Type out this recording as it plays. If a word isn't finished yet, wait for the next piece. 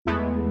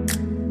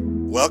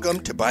Welcome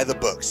to By the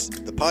Books,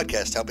 the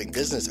podcast helping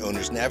business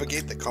owners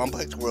navigate the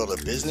complex world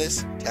of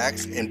business,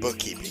 tax, and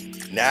bookkeeping.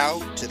 Now,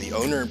 to the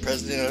owner and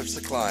president of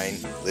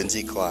Secline,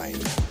 Lindsay Klein.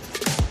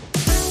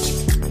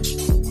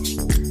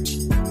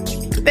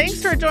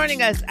 Thanks for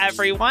joining us,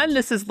 everyone.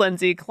 This is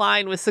Lindsay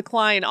Klein with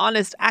Secline,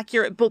 honest,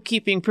 accurate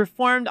bookkeeping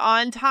performed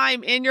on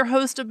time, and your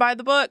host of By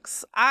the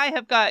Books. I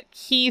have got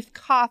Keith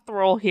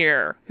Cothrell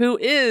here, who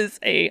is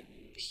a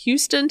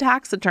Houston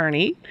tax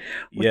attorney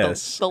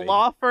with the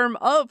law firm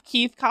of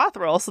Keith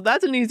Cothrell. So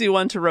that's an easy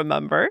one to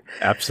remember.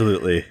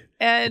 Absolutely.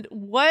 And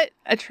what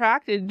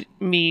attracted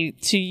me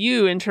to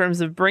you in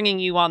terms of bringing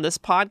you on this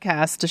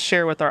podcast to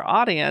share with our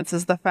audience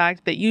is the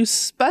fact that you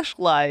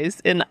specialize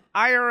in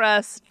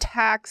IRS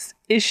tax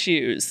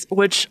issues,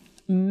 which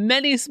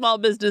many small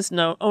business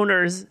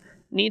owners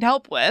need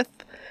help with.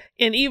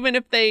 And even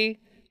if they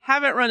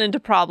haven't run into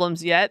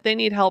problems yet, they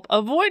need help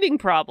avoiding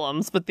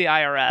problems with the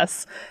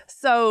IRS.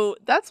 So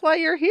that's why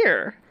you're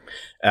here.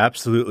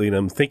 Absolutely.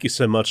 And thank you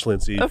so much,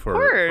 Lindsay,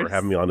 for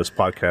having me on this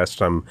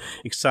podcast. I'm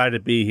excited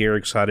to be here,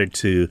 excited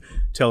to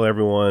tell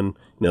everyone,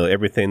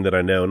 everything that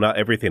I know. Not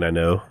everything I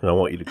know. I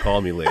want you to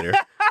call me later.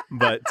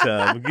 But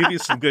we'll give you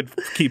some good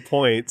key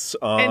points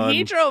on... And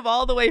he drove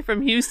all the way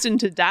from Houston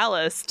to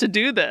Dallas to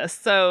do this.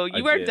 So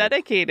you are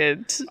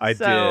dedicated. I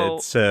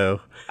did.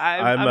 So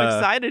I'm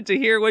excited to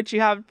hear what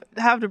you have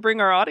to bring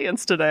our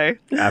audience today.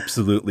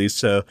 Absolutely.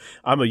 So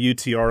I'm a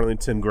UT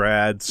Arlington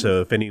grad.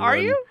 So if anyone... Are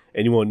you?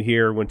 Anyone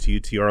here went to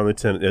UT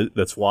Arlington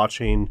that's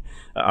watching,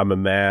 I'm a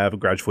MAV,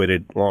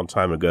 graduated a long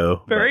time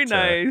ago. Very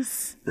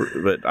nice.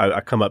 But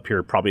I come up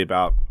here probably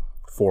about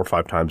 4 or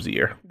 5 times a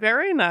year.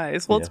 Very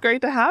nice. Well, It's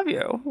great to have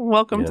you.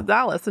 Welcome to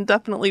Dallas, and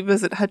definitely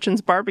visit Hutchins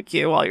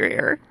Barbecue while you're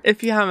here,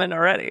 if you haven't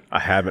already.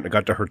 I haven't. I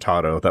got to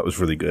Hurtado. That was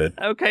really good.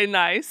 Okay,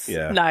 nice.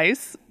 Yeah.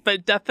 Nice.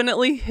 But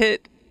definitely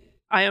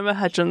I am a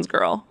Hutchins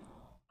girl.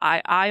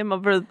 I am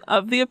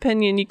of the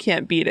opinion you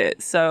can't beat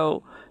it.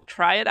 So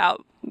try it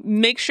out.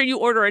 Make sure you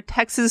order a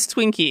Texas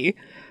Twinkie.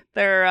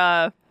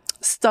 They're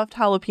stuffed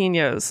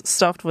jalapenos,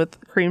 stuffed with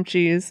cream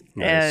cheese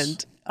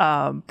and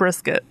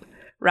brisket,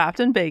 wrapped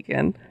in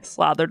bacon,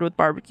 slathered with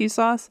barbecue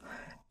sauce.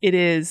 It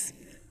is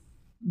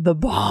the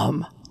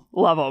bomb.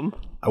 Love them.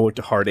 I went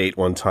to Hard 8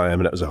 one time,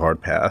 and that was a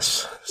hard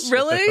pass. So,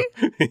 really?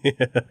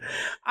 Yeah.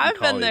 I've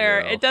been there.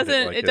 It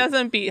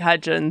doesn't beat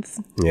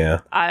Hutchins. Yeah.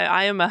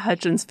 I am a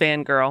Hutchins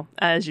fangirl,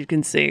 as you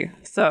can see.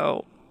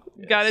 So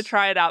you got to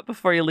try it out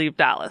before you leave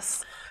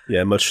Dallas.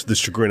 Yeah, much to the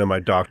chagrin of my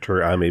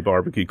doctor, I'm a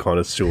barbecue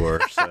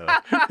connoisseur. So.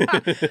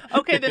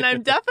 Okay, then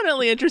I'm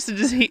definitely interested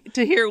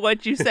to hear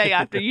what you say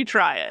after you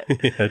try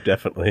it. Yeah,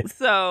 definitely.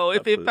 So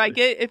if I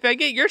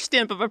get your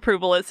stamp of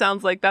approval, it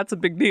sounds like that's a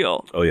big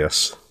deal. Oh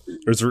yes,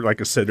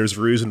 like I said, there's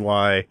a reason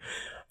why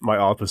my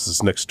office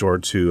is next door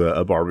to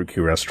a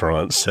barbecue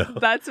restaurant. So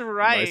that's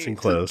right. Nice and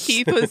close.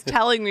 Keith was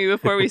telling me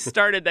before we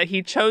started that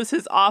he chose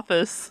his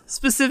office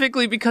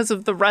specifically because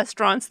of the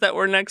restaurants that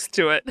were next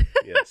to it.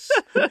 Yes.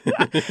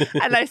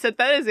 And I said,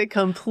 that is a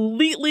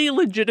completely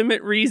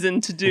legitimate reason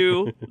to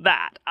do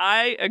that.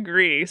 I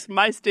agree. It's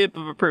my stamp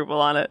of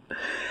approval on it.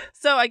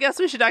 So I guess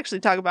we should actually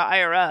talk about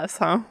IRS,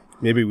 huh?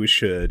 Maybe we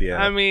should,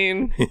 yeah. I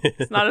mean,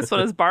 it's not as fun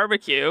as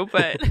barbecue,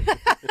 but...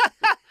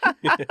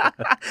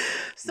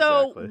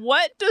 So exactly.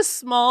 What do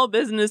small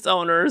business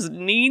owners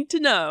need to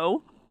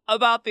know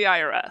about the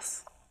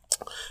IRS?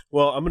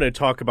 Well, I'm going to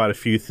talk about a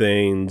few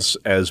things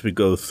as we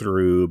go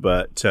through,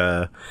 but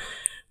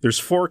there's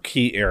 4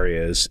 key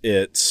areas.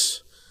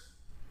 It's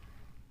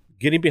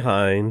getting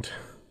behind,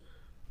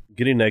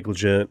 getting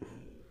negligent,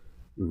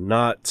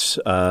 not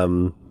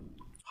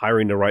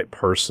hiring the right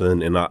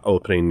person, and not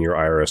opening your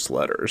IRS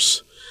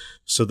letters.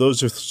 So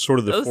those are sort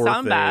of the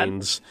 4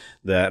 things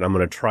that I'm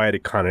going to try to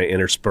kind of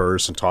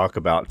intersperse and talk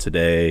about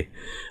today.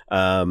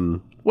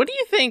 What do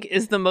you think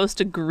is the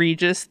most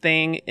egregious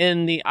thing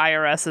in the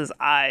IRS's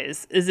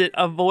eyes? Is it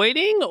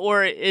avoiding,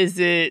 or is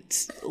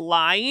it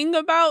lying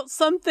about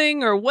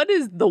something? Or what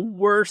is the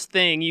worst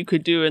thing you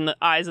could do in the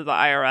eyes of the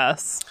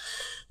IRS?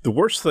 The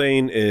worst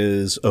thing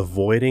is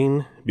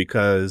avoiding,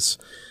 because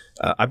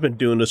I've been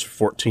doing this for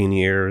 14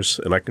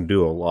 years and I can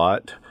do a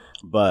lot.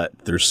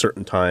 But there's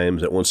certain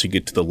times that once you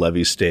get to the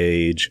levy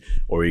stage,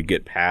 or you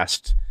get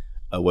past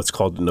what's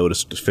called the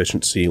notice of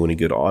deficiency, when you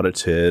get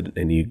audited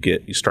and you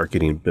start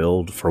getting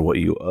billed for what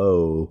you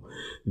owe,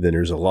 then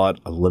there's a lot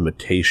of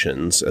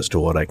limitations as to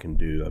what I can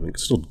do. I mean, I can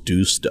still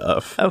do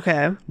stuff.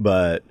 Okay.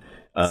 But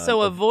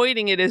so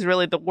avoiding it is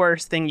really the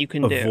worst thing you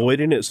can do.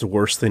 Avoiding it is the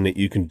worst thing that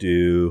you can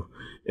do.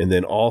 And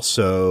then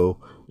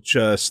also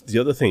just the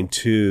other thing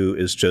too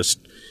is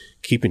just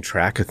keeping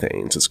track of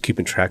things. It's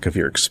keeping track of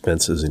your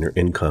expenses and your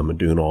income and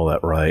doing all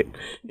that right.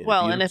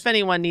 And if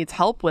anyone needs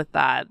help with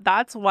that,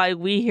 that's why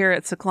we here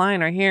at Secline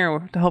are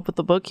here to help with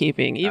the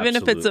bookkeeping. Even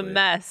if it's a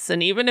mess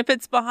and even if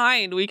it's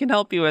behind, we can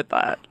help you with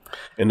that.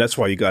 And that's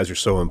why you guys are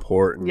so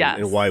important. Yes.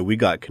 And why we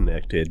got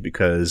connected,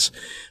 because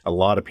a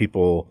lot of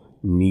people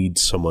need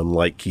someone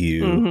like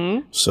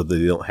you so that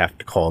they don't have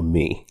to call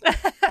me.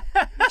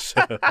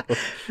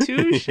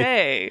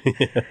 Touche.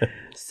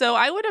 So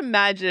I would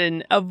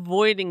imagine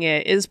avoiding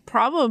it is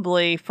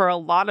probably, for a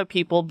lot of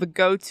people, the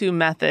go-to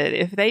method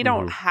if they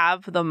don't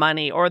have the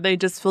money or they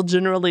just feel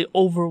generally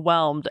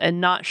overwhelmed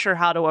and not sure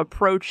how to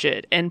approach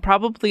it and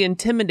probably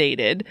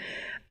intimidated.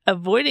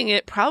 Avoiding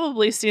it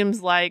probably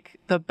seems like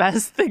the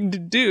best thing to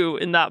do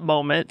in that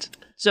moment,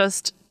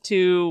 just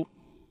to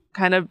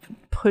kind of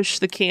push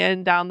the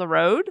can down the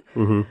road.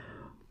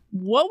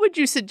 What would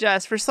you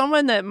suggest for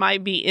someone that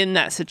might be in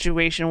that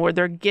situation where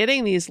they're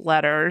getting these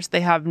letters,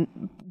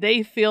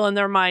 they feel in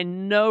their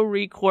mind no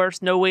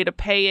recourse, no way to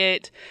pay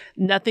it,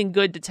 nothing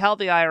good to tell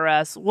the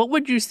IRS? What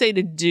would you say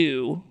to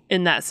do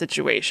in that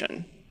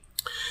situation?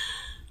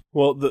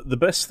 Well, the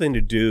best thing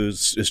to do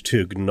is to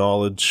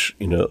acknowledge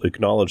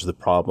the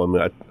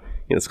problem.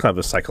 It's kind of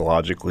a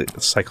psychology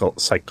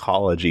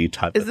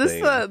type of thing. Is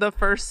this the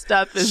first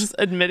step is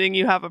admitting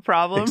you have a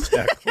problem?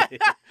 Exactly.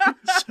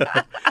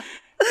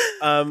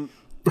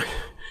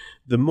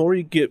 The more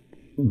you get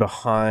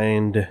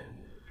behind,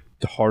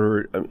 the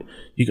harder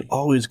you can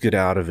always get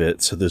out of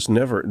it. So there's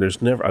never.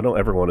 I don't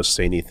ever want to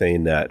say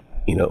anything that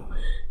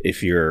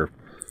if you're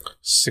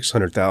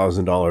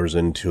 $600,000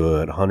 into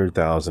it,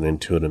 $100,000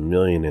 into it, $1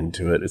 million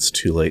into it, it's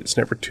too late. It's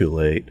never too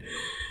late.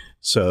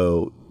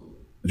 So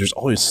there's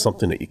always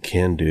something that you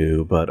can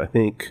do. But I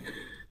think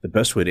the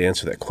best way to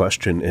answer that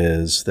question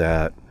is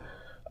that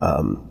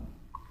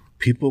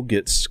people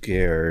get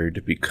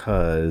scared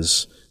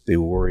because they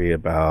worry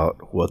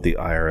about what the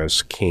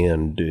IRS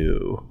can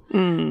do.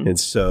 And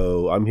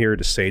so I'm here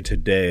to say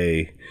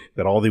today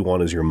that all they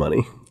want is your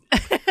money.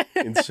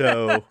 And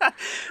so,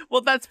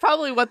 well, that's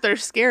probably what they're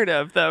scared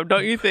of, though,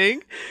 don't you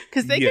think?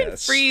 Because they can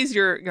freeze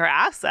your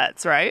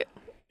assets, right?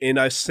 And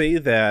I say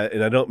that,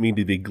 and I don't mean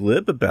to be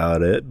glib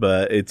about it,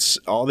 but it's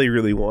all they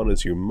really want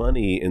is your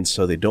money. And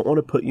so they don't want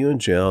to put you in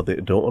jail. They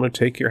don't want to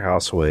take your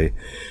house away.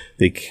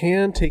 They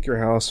can take your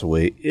house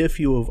away if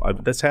you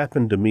have. That's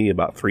happened to me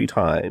about 3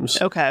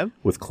 times. Okay.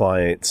 With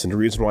clients. And the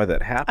reason why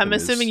that happened I'm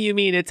assuming you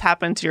mean it's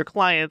happened to your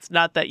clients,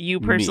 not that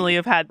you personally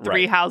have had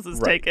 3 houses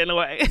taken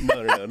away.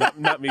 No,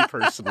 not me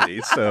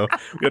personally. So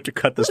we have to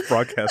cut this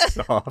broadcast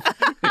off.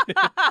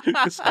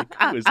 It's like,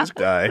 who is this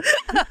guy?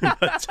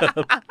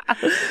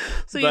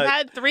 So you've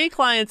had 3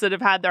 clients that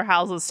have had their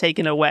houses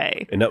taken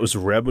away. And that was a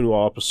revenue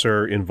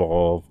officer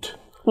involved.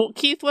 Well,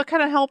 Keith, what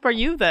kind of help are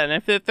you then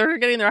if they're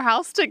getting their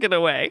house taken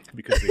away?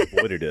 Because they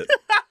avoided it.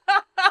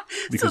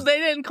 So they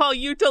didn't call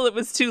you till it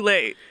was too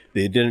late.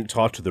 They didn't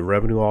talk to the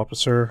revenue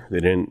officer.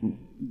 They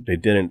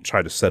didn't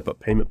try to set up a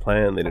payment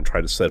plan. They didn't try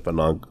to set up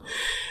a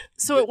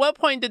So at what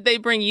point did they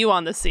bring you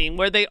on the scene?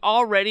 Were they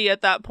already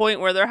at that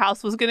point where their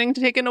house was getting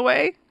taken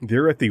away?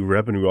 They're at the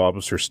revenue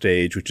officer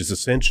stage, which is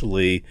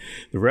essentially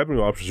the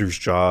revenue officer's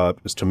job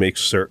is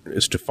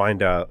to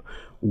find out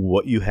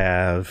what you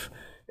have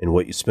and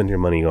what you spend your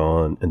money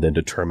on, and then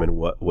determine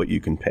what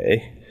you can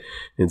pay.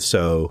 And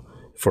so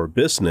for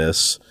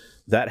business,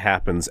 that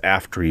happens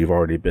after you've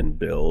already been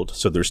billed.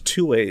 So there's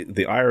 2 ways.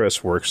 The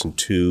IRS works in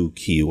 2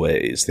 key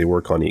ways. They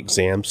work on the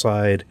exam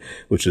side,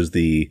 which is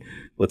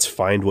let's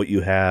find what you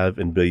have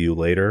and bill you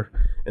later.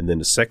 And then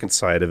the second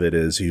side of it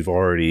is we've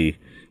already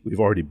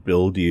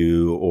billed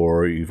you,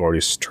 or you've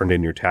already turned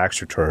in your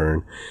tax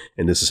return,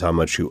 and this is how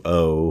much you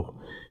owe.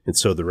 And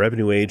so the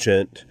revenue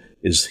agent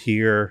is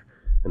here,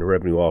 and the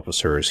revenue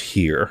officer is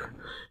here.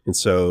 And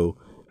so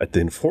at the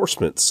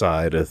enforcement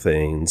side of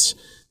things,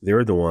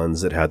 they're the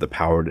ones that have the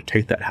power to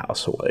take that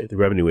house away. The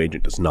revenue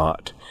agent does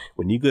not.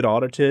 When you get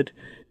audited,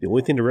 the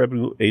only thing the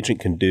revenue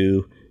agent can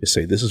do is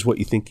say, this is what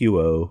you think you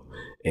owe,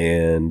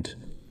 and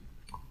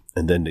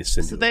then they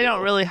send you. So they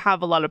don't really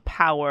have a lot of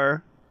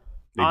power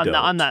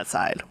on that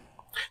side.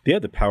 They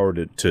have the power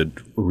to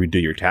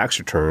redo your tax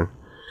return,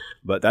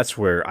 but that's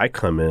where I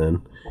come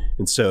in.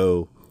 And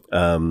so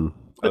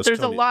but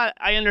there's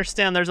I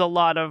understand there's a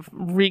lot of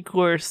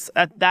recourse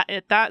at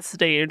that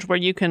stage where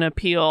you can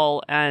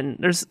appeal, and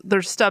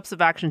there's steps of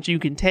actions you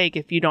can take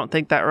if you don't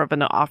think that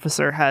revenue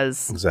officer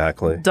has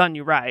done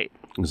you right.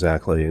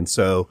 Exactly. And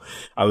so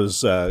I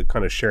was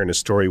kind of sharing a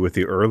story with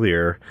you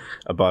earlier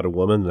about a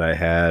woman that I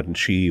had, and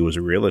she was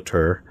a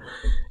realtor,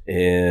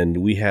 and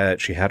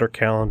she had her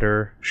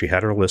calendar, she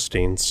had her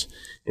listings,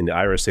 and the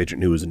IRS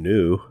agent who was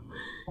new,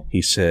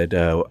 he said,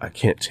 I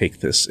can't take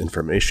this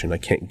information. I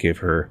can't give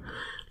her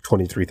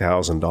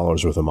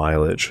 $23,000 worth of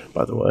mileage,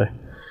 by the way.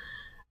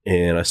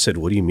 And I said,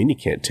 what do you mean you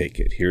can't take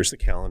it? Here's the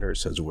calendar. It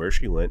says where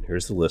she went.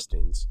 Here's the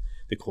listings.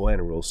 The Coana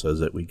rule says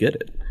that we get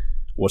it.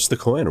 What's the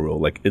Coana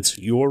rule? Like, it's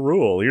your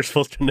rule. You're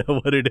supposed to know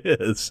what it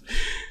is.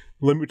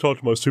 Let me talk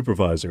to my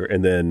supervisor.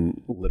 And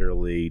then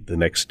literally the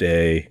next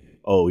day,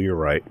 oh, you're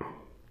right.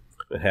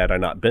 Had I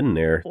not been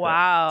there,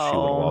 wow, she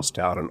would have lost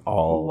out on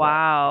all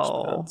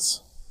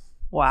expense.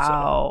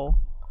 Wow.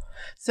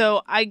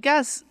 So I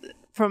guess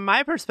from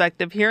my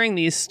perspective, hearing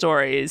these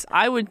stories,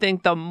 I would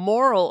think the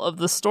moral of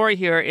the story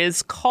here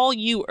is call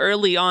you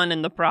early on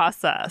in the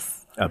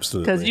process.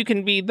 Absolutely. Because you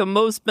can be the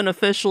most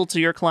beneficial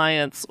to your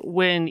clients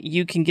when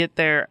you can get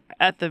there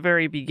at the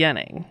very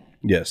beginning.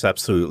 Yes,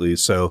 absolutely.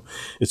 So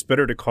it's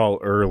better to call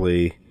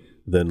early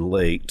than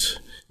late.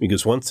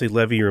 Because once they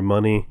levy your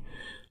money,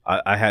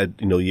 I had,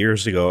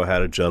 years ago, I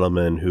had a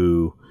gentleman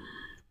who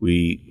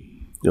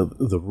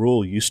the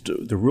rule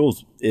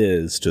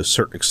is to a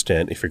certain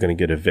extent, if you're going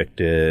to get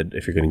evicted,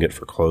 if you're going to get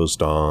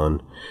foreclosed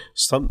on,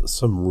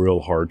 some real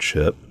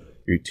hardship,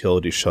 your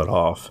utility shut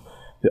off,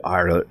 the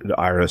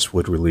IRS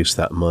would release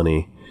that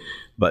money.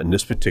 But in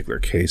this particular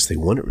case, they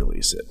wouldn't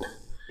release it.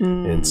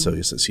 And so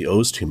he says he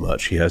owes too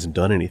much. He hasn't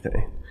done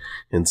anything.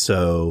 And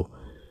so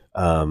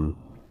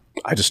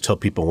I just tell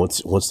people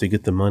once they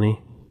get the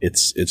money,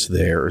 it's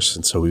theirs.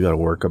 And so we got to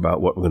work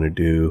about what we're going to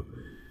do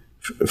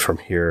from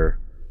here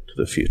to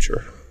the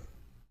future.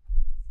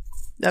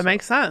 That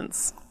makes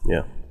sense.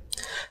 Yeah.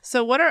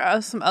 So what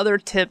are some other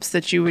tips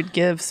that you would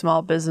give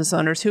small business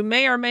owners who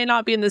may or may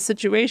not be in this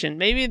situation?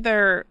 Maybe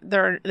they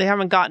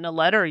haven't gotten a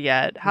letter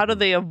yet. How do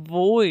they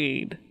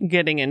avoid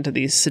getting into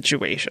these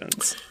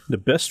situations? The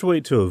best way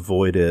to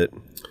avoid it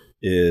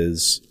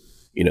is,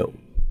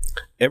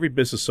 every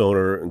business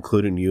owner,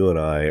 including you and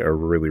I, are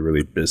really,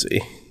 really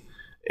busy.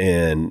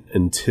 And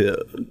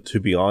to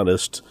be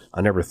honest,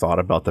 I never thought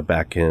about the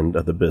back end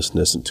of the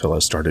business until I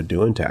started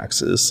doing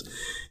taxes.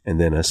 And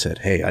then I said,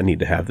 hey, I need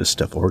to have this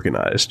stuff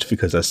organized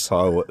because I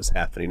saw what was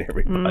happening to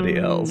everybody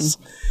else.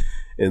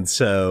 And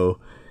so,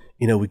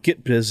 we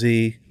get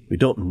busy. We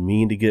don't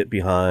mean to get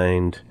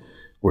behind.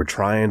 We're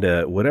trying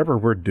to, whatever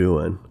we're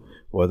doing,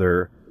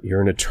 whether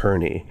you're an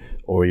attorney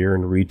or you're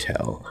in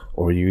retail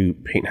or you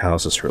paint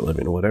houses for a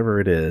living,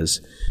 whatever it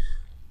is,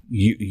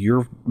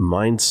 your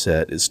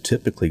mindset is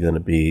typically going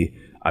to be,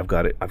 I've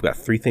got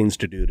 3 things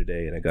to do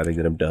today, and I got to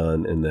get them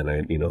done, and then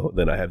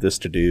I have this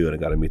to do, and I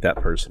got to meet that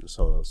person, and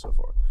so on and so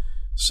forth.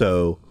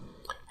 So,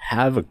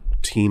 have a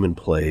team in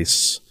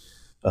place.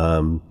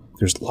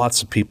 There's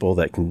lots of people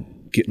that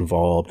can get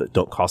involved that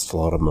don't cost a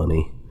lot of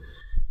money.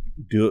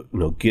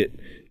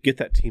 Get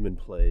that team in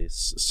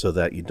place so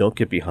that you don't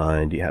get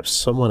behind. You have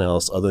someone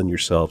else other than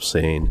yourself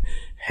saying,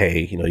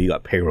 "Hey, you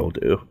got payroll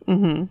due.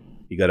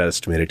 You got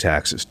estimated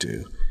taxes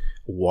due.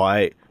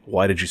 Why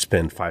did you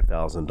spend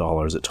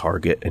 $5,000 at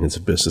Target and it's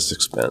a business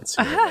expense?"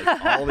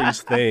 All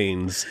these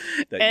things.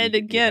 And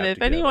again,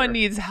 if anyone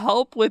needs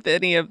help with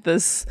any of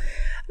this,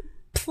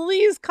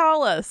 please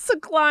call us,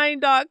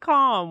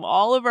 Sakline.com.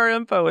 All of our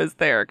info is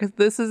there because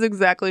this is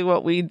exactly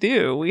what we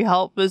do. We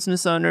help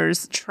business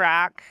owners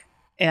track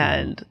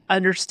and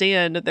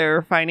understand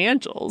their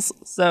financials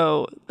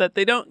so that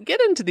they don't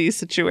get into these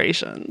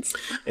situations.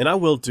 And I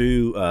will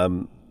do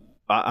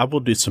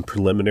some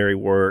preliminary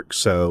work.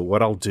 So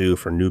what I'll do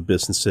for new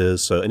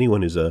businesses, so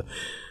anyone who's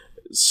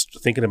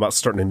thinking about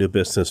starting a new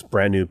business,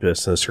 brand new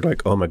business, you're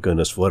like, oh my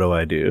goodness, what do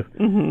I do?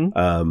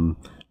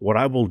 What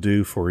I will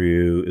do for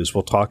you is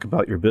we'll talk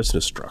about your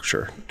business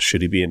structure.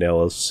 Should he be an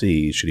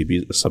LLC? Should he be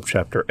a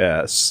subchapter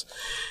S?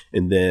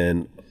 And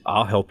then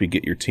I'll help you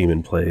get your team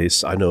in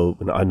place. I know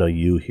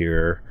you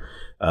here,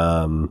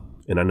 and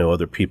I know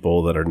other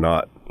people that are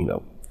not,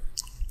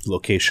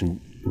 location.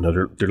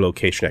 They're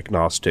location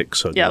agnostic,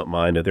 so they don't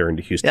mind if they're in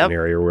the Houston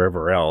area or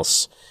wherever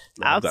else.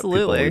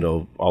 Absolutely. I've got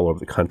people all over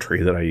the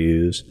country that I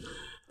use.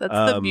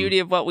 That's the beauty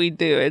of what we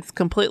do. It's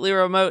completely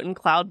remote and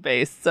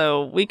cloud-based,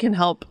 so we can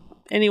help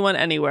anyone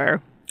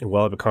anywhere. And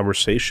we'll have a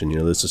conversation.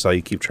 This is how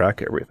you keep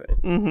track of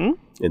everything.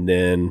 And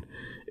then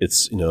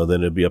it's, then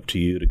it'll be up to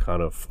you to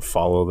kind of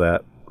follow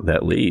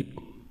that lead.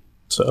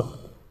 So.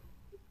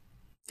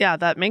 Yeah,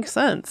 that makes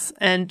sense.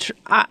 And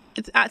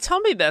tell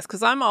me this,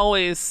 because I'm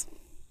always...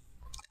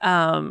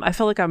 I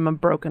feel like I'm a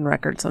broken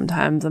record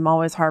sometimes. I'm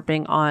always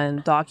harping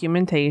on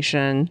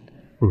documentation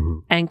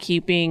and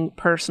keeping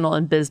personal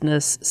and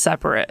business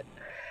separate.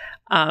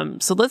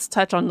 So let's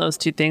touch on those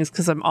 2 things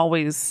because I'm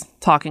always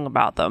talking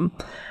about them.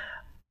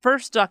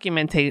 First,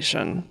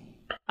 documentation.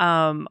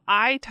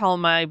 I tell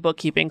my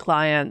bookkeeping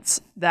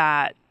clients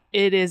that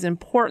it is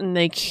important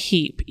they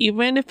keep,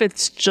 even if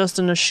it's just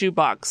in a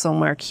shoebox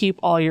somewhere, keep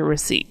all your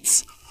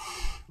receipts.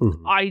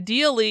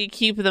 Ideally,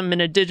 keep them in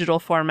a digital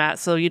format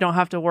so you don't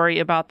have to worry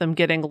about them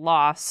getting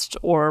lost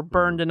or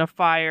burned in a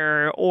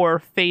fire or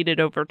faded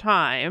over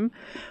time.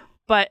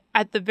 But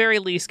at the very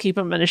least, keep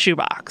them in a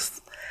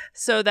shoebox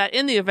so that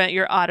in the event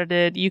you're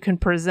audited, you can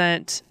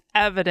present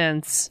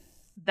evidence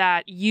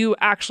that you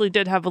actually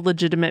did have a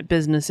legitimate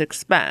business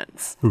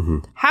expense.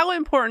 How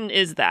important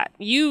is that?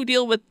 You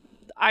deal with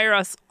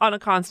IRS on a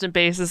constant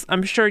basis.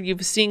 I'm sure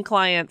you've seen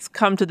clients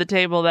come to the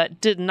table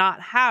that did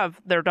not have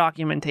their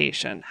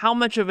documentation. How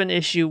much of an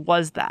issue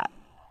was that?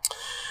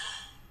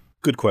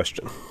 Good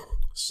question.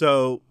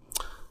 So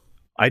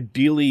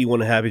ideally you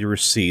want to have your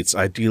receipts.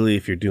 Ideally,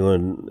 if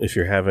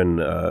you're having,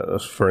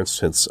 for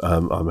instance,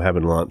 I'm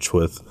having lunch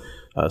with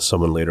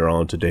someone later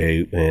on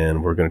today,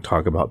 and we're going to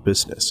talk about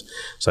business.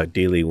 So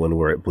ideally, when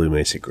we're at Blue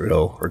Mesa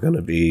Grill, we're going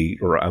to be,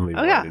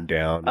 writing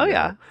down.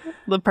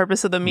 The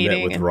purpose of the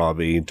meeting. Met with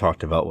Robbie and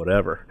talked about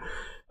whatever.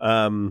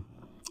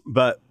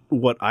 But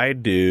what I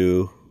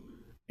do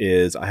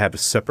is I have a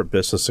separate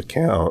business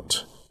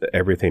account that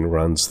everything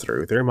runs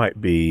through. There might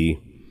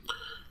be,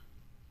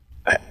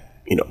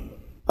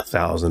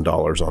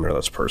 $1,000 on there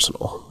that's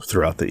personal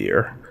throughout the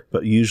year.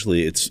 but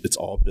usually it's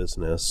all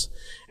business.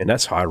 And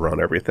that's how I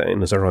run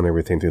everything, is I run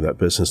everything through that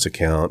business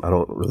account. I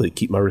don't really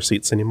keep my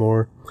receipts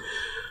anymore.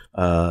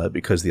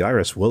 Because the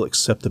IRS will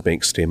accept the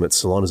bank statement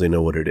so long as they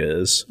know what it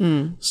is.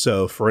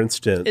 So, for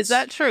instance... Is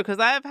that true? Because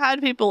I have had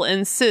people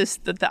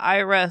insist that the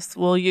IRS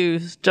will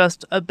use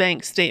just a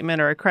bank statement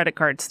or a credit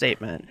card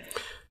statement.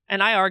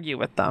 And I argue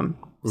with them.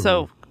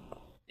 So,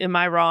 am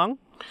I wrong?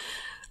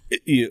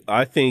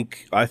 I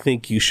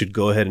think you should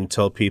go ahead and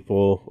tell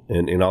people,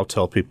 and I'll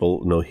tell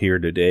people, here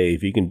today,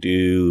 if you can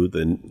do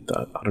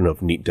I don't know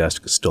if Neat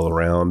Desk is still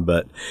around,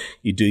 but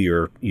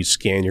you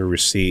scan your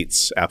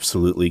receipts,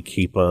 absolutely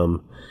keep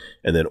them,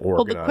 and then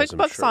organize them.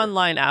 Well, the QuickBooks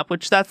Online app,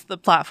 which that's the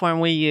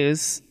platform we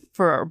use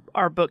for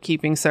our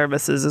bookkeeping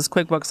services, is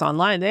QuickBooks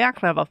Online. They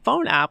actually have a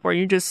phone app where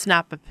you just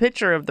snap a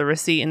picture of the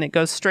receipt and it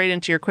goes straight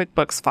into your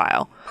QuickBooks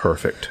file.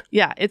 Perfect.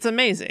 Yeah, it's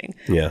amazing.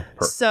 Yeah.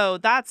 So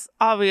that's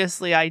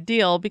obviously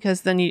ideal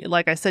because then,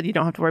 like I said, you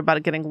don't have to worry about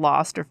it getting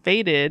lost or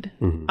faded.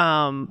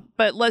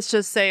 But let's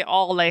just say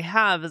all they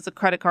have is a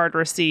credit card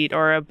receipt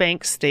or a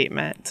bank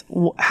statement.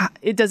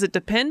 Does it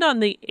depend on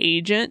the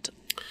agent?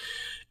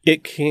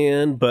 It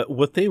can, but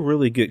what they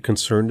really get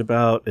concerned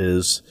about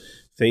is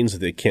things that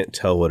they can't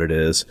tell what it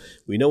is.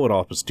 We know what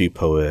Office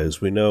Depot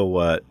is. We know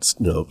what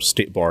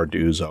state bar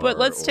dues are. But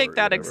let's take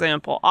that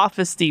example,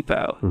 Office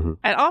Depot.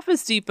 At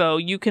Office Depot,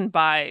 you can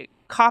buy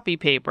copy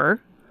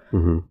paper,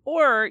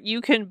 or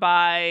you can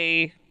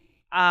buy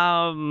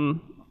all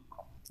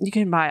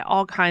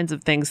kinds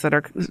of things that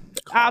are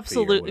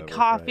absolutely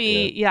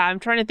coffee. Right? Yeah, I'm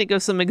trying to think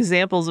of some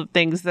examples of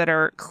things that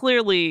are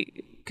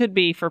clearly could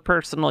be for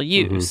personal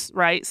use,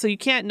 right? So you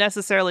can't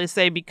necessarily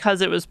say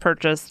because it was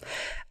purchased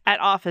at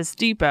Office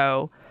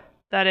Depot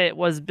that it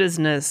was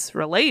business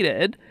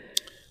related.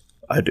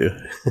 I do.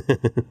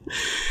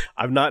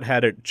 I've not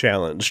had it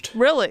challenged.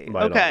 Really?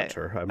 By an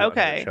auditor. I've not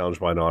had it challenged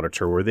by an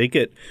auditor. Where they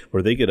get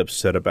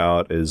upset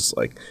about is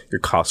like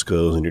your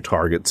Costco's and your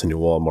Targets and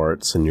your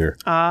Walmarts and your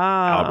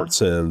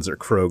Albertsons or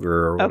Kroger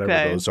or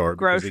whatever those are.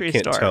 Grocery they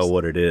can't stores. Tell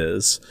what it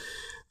is.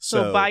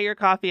 So buy your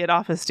coffee at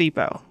Office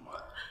Depot.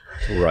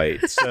 Right.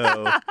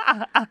 So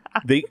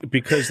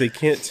because they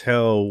can't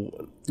tell,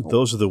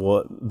 those are the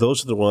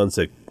ones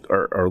that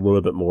are a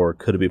little bit more,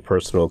 could it be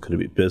personal, could it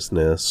be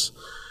business?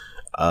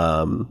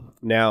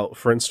 Now,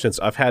 for instance,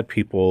 I've had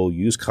people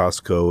use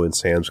Costco and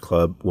Sam's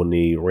Club when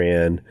they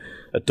ran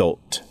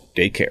adult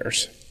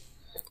daycares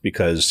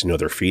because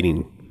they're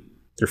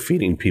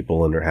feeding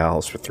people in their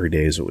house for 3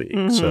 days a week.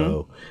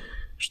 So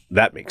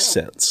that makes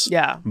sense.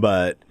 Yeah.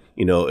 But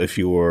if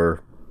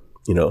you're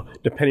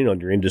depending on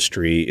your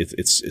industry,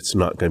 it's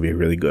not going to be a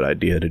really good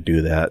idea to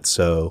do that.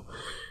 So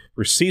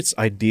receipts,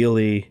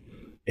 ideally,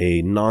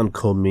 a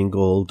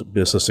non-commingled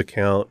business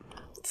account.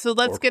 So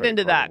let's get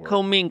into that,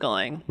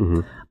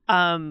 commingling.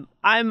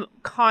 I'm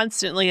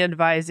constantly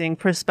advising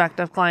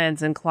prospective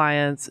clients and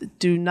clients,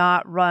 do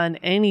not run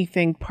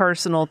anything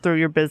personal through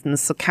your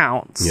business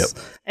accounts. Yep.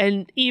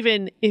 And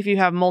even if you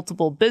have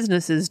multiple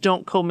businesses,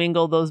 don't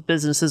commingle those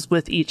businesses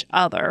with each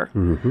other.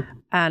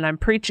 And I'm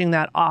preaching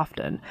that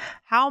often.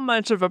 How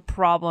much of a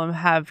problem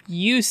have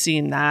you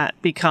seen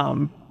that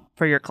become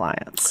for your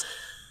clients?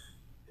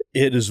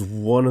 It is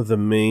one of the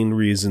main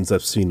reasons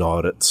I've seen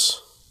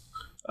audits.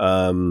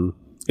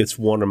 It's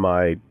one of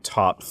my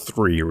top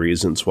 3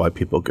 reasons why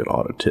people get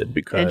audited,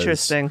 because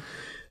interesting.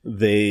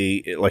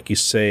 They, like you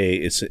say,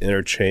 it's an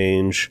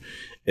interchange.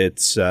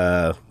 It's,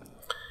 I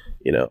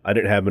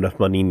didn't have enough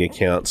money in the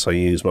account, so I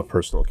used my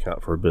personal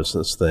account for a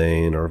business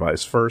thing, or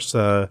vice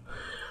versa.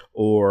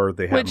 Or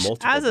they have multiple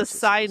as a businesses.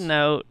 side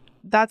note,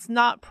 that's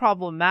not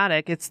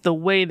problematic. It's the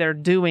way they're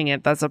doing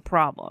it that's a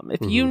problem.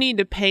 If you need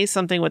to pay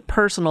something with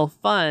personal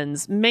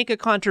funds, make a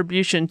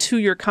contribution to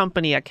your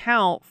company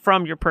account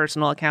from your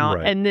personal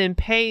account, and then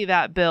pay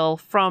that bill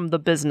from the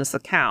business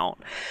account.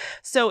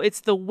 So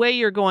it's the way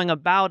you're going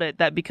about it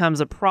that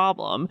becomes a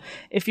problem.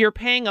 If you're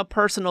paying a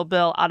personal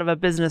bill out of a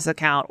business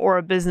account or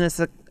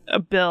a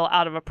bill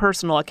out of a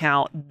personal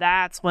account,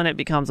 that's when it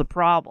becomes a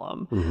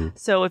problem.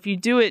 So if you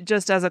do it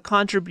just as a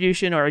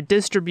contribution or a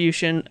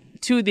distribution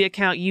to the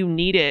account you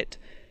need it,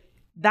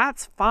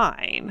 that's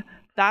fine.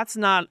 That's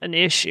not an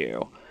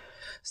issue.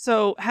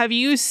 So have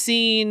you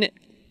seen,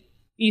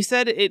 you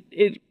said it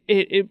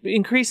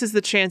increases the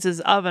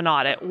chances of an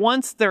audit.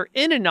 Once they're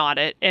in an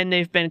audit and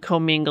they've been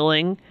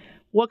commingling,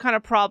 what kind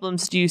of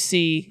problems do you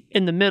see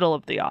in the middle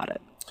of the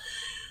audit?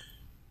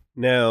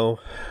 Now,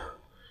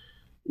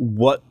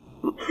 what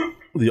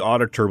the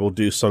auditor will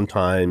do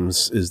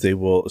sometimes is they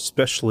will,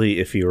 especially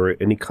if you're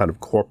any kind of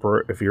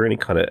corporate, if you're any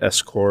kind of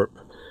S corp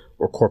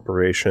or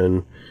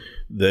corporation,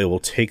 they will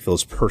take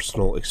those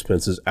personal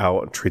expenses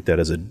out and treat that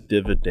as a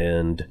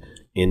dividend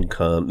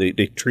income. They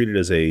treat it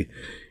as a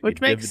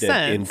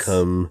dividend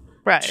income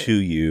to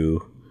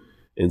you,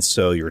 and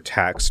so you're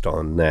taxed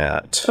on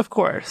that. Of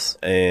course.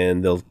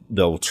 And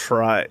they'll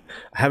try.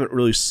 I haven't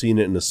really seen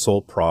it in the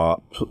sole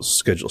prop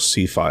Schedule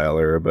C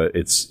filer, but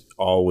it's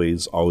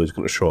always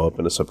going to show up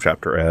in a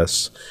subchapter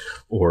S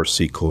or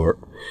C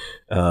corp.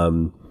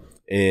 And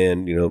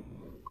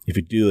if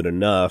you do it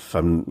enough,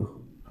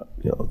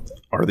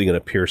 are they going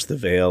to pierce the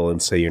veil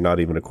and say you're not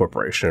even a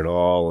corporation at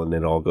all, and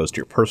it all goes to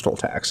your personal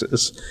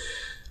taxes?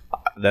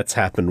 That's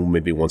happened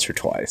maybe once or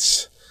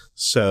twice.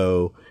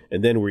 So,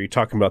 and then where you're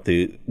talking about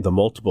the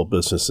multiple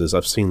businesses,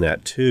 I've seen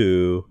that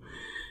too.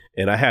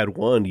 And I had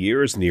one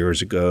years and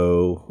years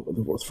ago,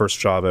 the first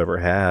job I ever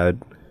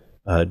had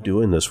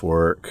doing this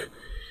work.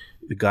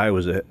 The guy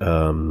was it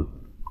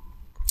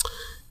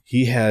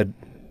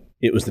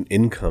was an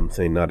income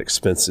thing, not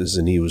expenses,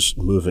 and he was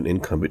moving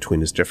income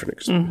between his different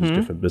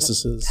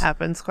businesses.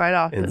 Happens quite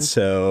often. And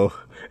so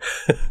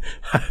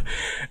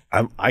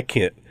I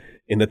can't.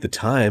 And at the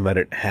time, I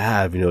didn't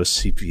have, a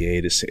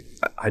CPA to say.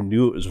 I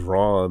knew it was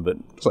wrong, but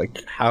it's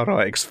like, how do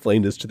I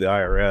explain this to the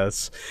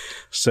IRS?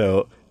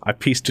 So I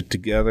pieced it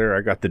together.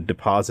 I got the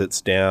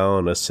deposits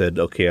down. I said,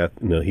 okay,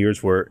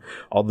 here's where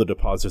all the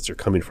deposits are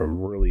coming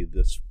from. Really,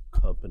 this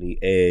company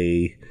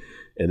A,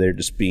 and they're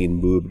just being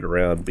moved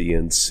around B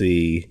and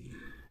C,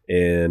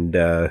 and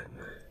that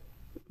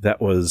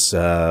was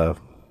a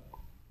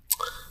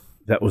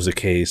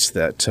case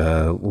that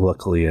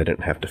luckily I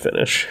didn't have to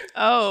finish.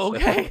 Oh,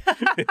 okay.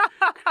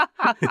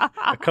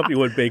 A company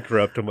went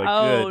bankrupt. I'm like,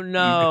 oh, good.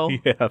 no.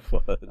 You have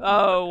fun.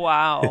 Oh,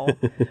 wow.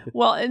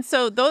 Well, and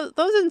so those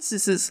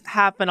instances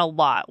happen a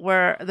lot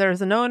where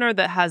there's an owner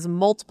that has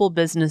multiple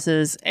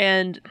businesses,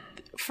 and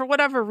for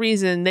whatever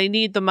reason, they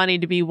need the money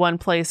to be one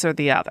place or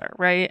the other,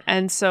 right?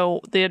 And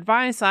so the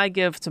advice I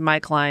give to my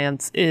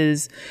clients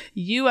is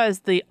you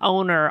as the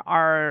owner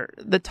are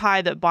the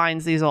tie that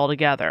binds these all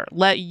together.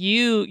 Let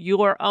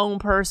your own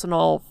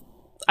personal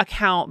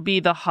account be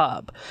the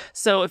hub.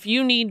 So if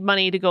you need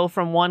money to go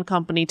from one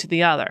company to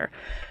the other,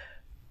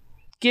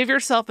 give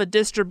yourself a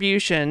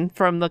distribution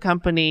from the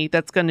company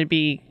that's going to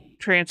be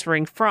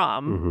transferring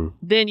from,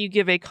 then you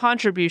give a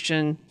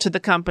contribution to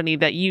the company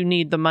that you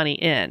need the money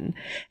in.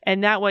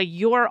 And that way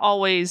you're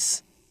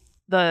always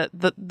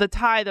the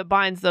tie that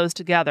binds those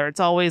together. It's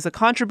always a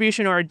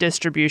contribution or a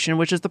distribution,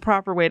 which is the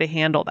proper way to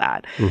handle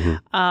that.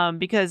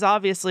 Because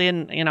obviously,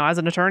 and as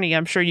an attorney,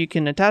 I'm sure you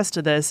can attest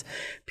to this,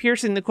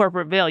 piercing the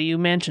corporate veil, you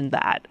mentioned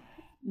that.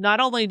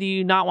 Not only do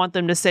you not want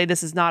them to say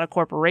this is not a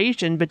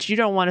corporation, but you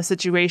don't want a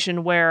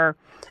situation where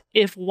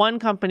if one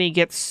company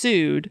gets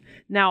sued,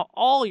 now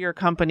all your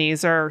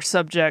companies are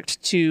subject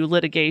to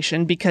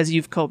litigation because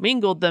you've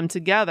commingled them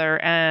together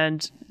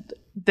and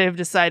they've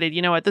decided,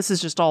 this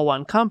is just all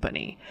one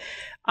company.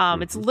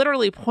 It's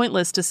literally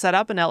pointless to set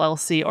up an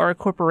LLC or a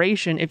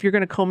corporation if you're going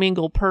to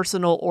commingle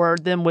personal or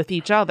them with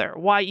each other.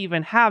 Why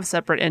even have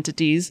separate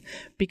entities?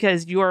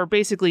 Because you're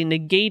basically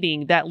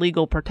negating that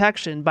legal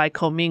protection by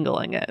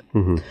commingling it.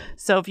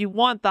 So if you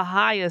want the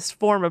highest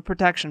form of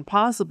protection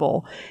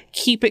possible,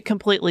 keep it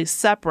completely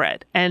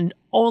separate and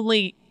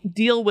only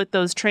deal with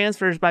those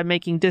transfers by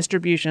making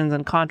distributions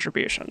and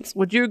contributions.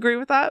 Would you agree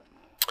with that?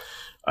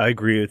 I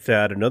agree with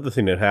that. Another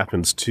thing that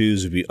happens too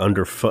is if you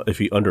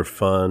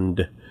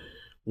underfund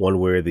one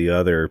way or the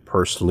other,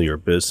 personally or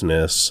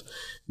business,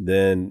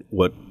 then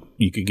what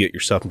you could get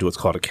yourself into what's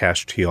called a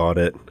cash T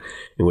audit,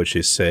 in which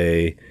they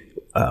say,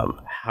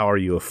 how are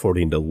you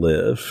affording to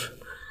live?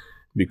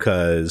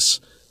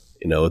 Because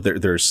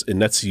there's and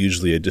that's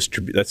usually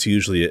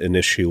an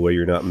issue where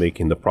you're not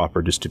making the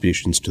proper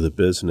distributions to the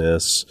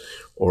business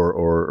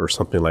or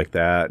something like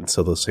that. And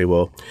so they'll say,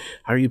 well,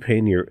 how are you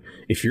paying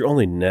if you're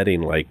only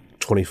netting like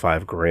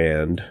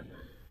 $25,000,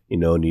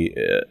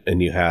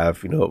 and you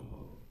have,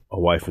 a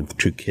wife and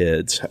 2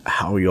 kids,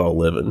 how are you all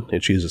living?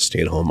 And she's a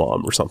stay-at-home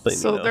mom or something.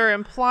 So they're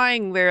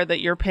implying there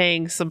that you're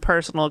paying some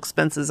personal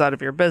expenses out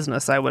of your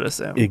business, I would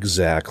assume.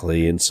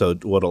 Exactly. And so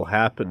what'll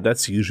happen,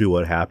 that's usually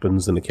what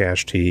happens in the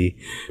cash T,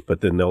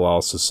 but then they'll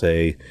also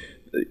say,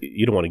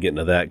 you don't want to get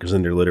into that because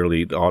then they're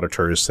literally, the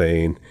auditor is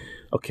saying,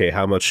 okay,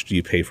 how much do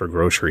you pay for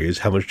groceries?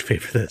 How much do you pay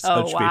for this?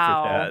 How much do you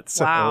pay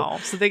for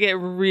that? So they get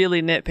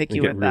really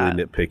nitpicky with that.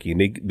 Really nitpicky.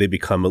 And they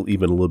become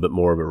even a little bit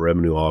more of a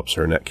revenue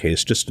officer in that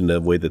case, just in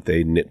the way that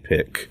they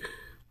nitpick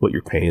what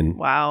you're paying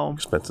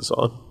expenses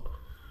on.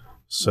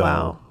 So,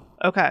 wow.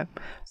 Okay.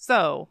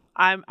 So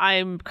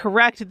I'm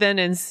correct then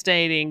in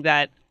stating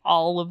that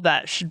all of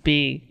that should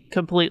be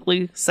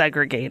completely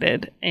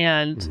segregated.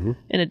 And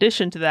in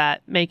addition to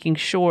that, making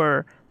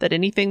sure that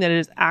anything that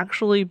is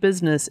actually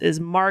business is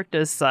marked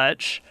as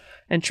such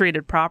and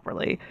treated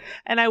properly.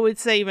 And I would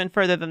say even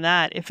further than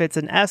that, if it's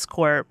an S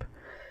Corp,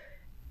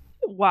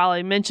 while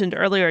I mentioned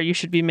earlier you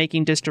should be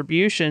making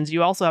distributions,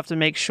 you also have to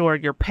make sure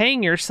you're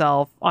paying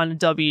yourself on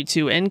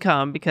W-2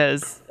 income,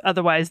 because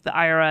otherwise the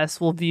IRS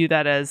will view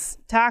that as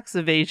tax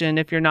evasion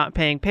if you're not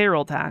paying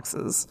payroll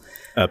taxes.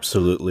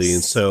 Absolutely.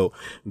 And so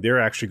they're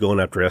actually going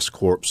after S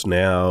Corps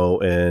now,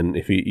 and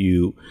if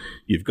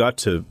you've got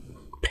to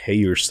pay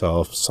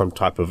yourself some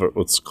type of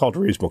what's called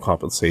reasonable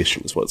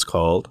compensation is what it's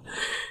called.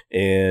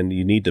 And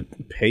you need to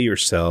pay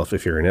yourself,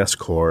 if you're an S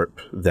Corp,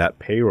 that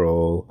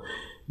payroll,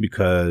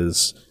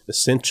 because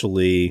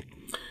essentially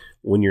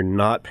when you're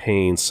not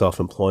paying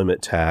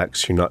self-employment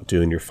tax, you're not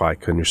doing your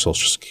FICA and your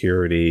Social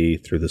Security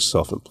through the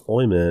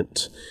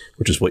self-employment,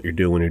 which is what you're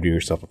doing when you're doing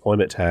your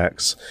self-employment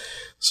tax.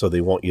 So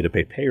they want you to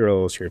pay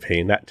payroll, so you're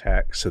paying that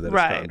tax so that it's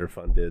not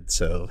underfunded.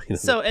 So,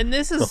 and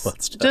this is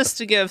just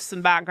to give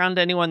some background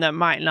to anyone that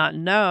might not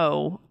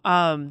know.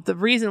 The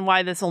reason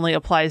why this only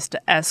applies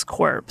to S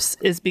corps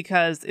is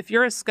because if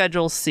you're a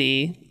Schedule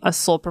C, a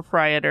sole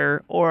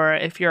proprietor, or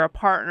if you're a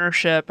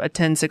partnership, a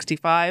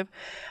 1065,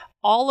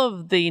 all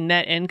of the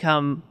net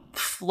income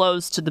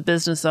flows to the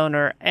business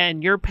owner,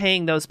 and you're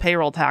paying those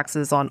payroll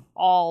taxes on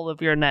all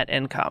of your net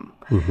income.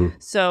 Mm-hmm.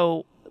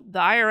 So the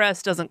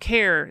IRS doesn't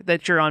care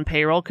that you're on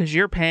payroll because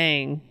you're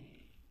paying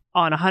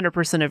on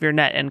 100% of your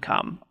net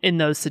income in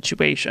those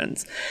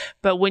situations.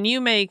 But when you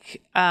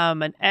make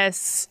an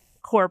S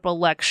corp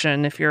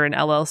election, if you're an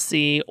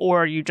LLC,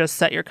 or you just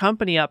set your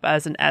company up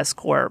as an S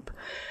corp,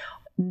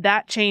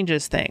 that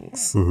changes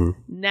things. Mm-hmm.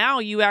 Now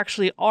you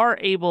actually are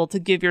able to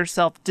give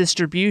yourself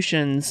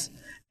distributions,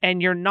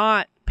 and you're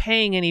not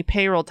paying any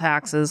payroll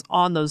taxes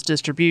on those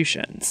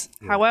distributions.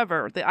 Yeah.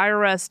 However, the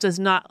IRS does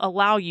not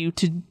allow you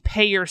to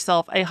pay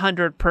yourself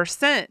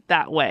 100%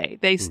 that way.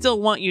 They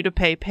still want you to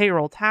pay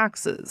payroll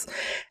taxes.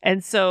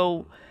 And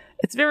so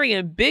it's very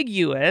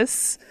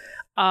ambiguous,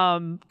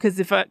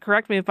 because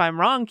correct me if I'm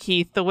wrong,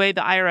 Keith, the way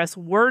the IRS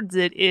words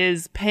it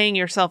is paying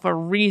yourself a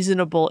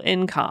reasonable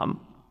income,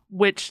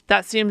 which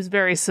that seems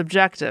very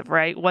subjective,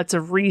 right? What's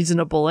a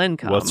reasonable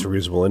income? What's a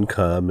reasonable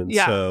income? And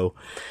so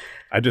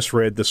I just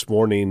read this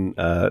morning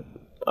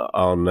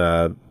on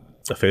a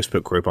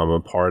Facebook group I'm a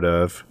part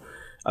of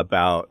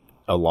about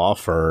a law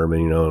firm,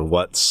 and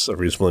what's a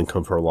reasonable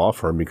income for a law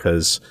firm,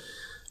 because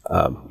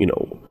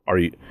are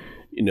you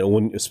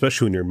when,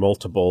 especially when you're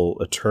multiple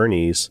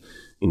attorneys,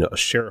 a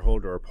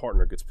shareholder or a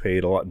partner gets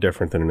paid a lot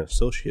different than an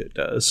associate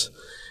does.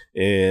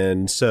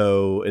 And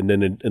so, and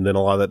then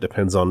a lot of that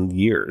depends on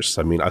years.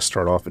 I mean, I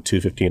start off at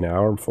 $250 an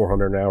hour and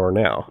 $400 an hour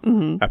now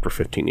after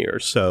 15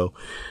 years. So,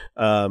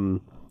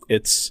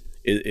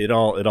 it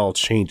all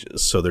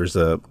changes. So there's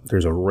a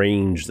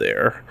range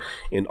there,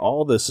 and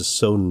all this is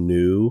so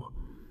new.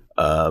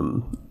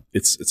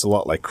 It's a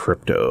lot like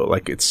crypto.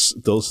 Like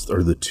those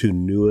are the two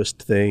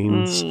newest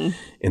things, and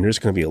there's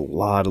going to be a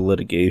lot of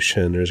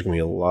litigation. There's going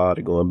to be a lot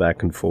of going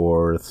back and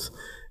forth.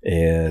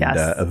 And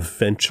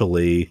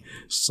eventually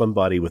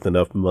somebody with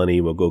enough money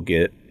will go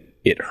get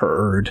it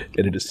heard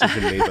and a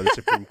decision made by the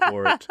Supreme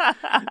Court,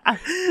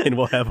 and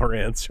we'll have our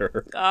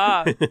answer.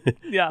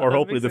 Or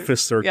hopefully the Fifth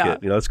Circuit.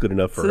 Yeah. That's good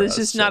enough for us. So there's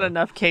just not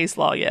enough case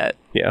law yet.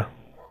 Yeah.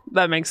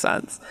 That makes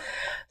sense.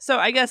 So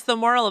I guess the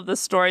moral of the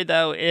story,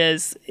 though,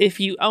 is if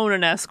you own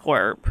an S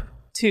corp,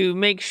 to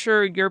make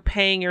sure you're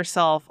paying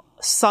yourself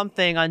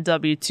something on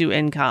W-2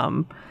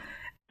 income.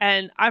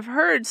 And I've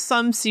heard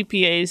some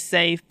CPAs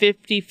say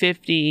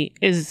 50-50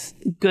 is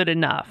good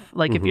enough.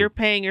 Like if you're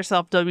paying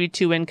yourself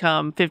W-2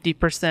 income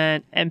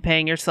 50% and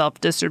paying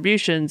yourself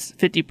distributions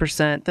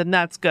 50%, then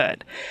that's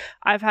good.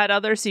 I've had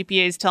other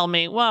CPAs tell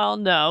me, well,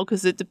 no,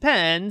 because it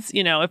depends.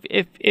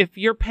 If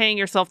you're paying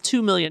yourself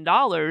 $2 million,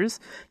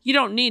 you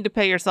don't need to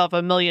pay yourself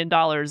 $1 million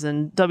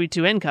in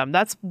W-2 income.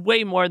 That's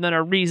way more than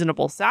a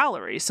reasonable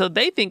salary. So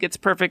they think it's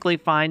perfectly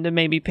fine to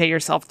maybe pay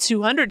yourself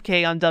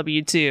 $200K on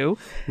W-2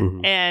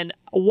 and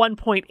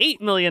 1.8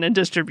 million in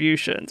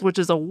distributions, which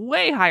is a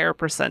way higher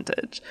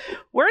percentage.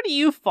 Where do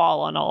you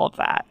fall on all of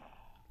that?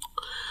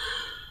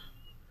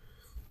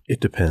 It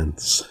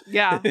depends.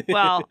 Yeah,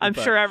 well, I'm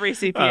sure every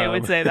CPA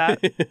would say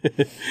that.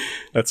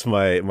 That's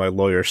my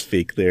lawyer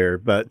speak there,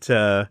 but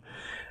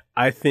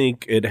I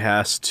think it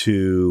has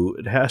to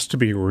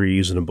be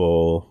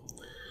reasonable.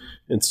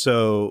 And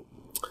so,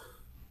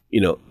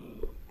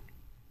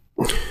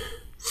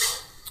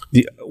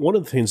 one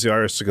of the things the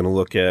IRS is going to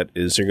look at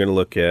is they're going to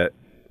look at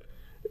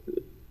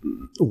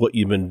what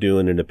you've been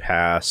doing in the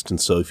past. And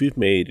so if you've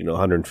made,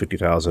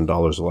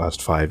 $150,000 the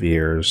last 5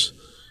 years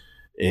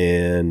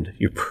and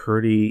you're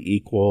pretty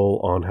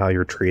equal on how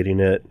you're trading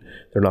it,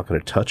 they're not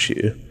going to touch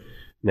you.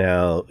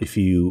 Now, if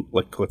you,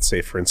 let's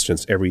say, for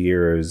instance, every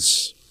year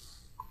is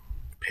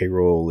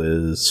payroll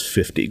is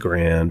 50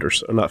 grand or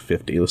so, not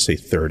 50, let's say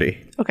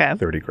 30. Okay.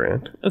 30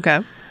 grand. Okay.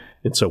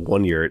 And so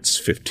one year it's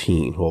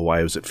 15. Well,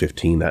 why was it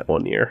 15 that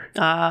one year?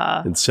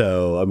 And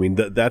so, I mean,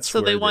 that's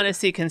so they want to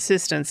see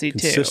consistency too.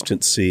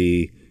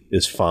 Consistency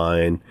is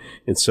fine.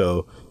 And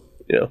so,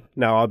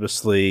 now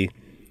obviously,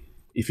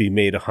 if you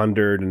made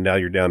 100 and now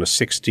you're down to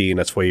 60, and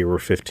that's why you were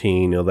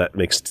 15,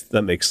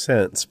 that makes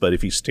sense. But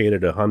if you stayed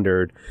at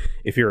 100,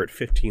 if you're at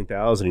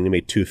 15,000 and you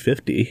made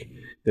 250,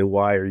 then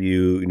why are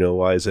you,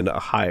 why isn't it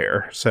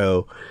higher?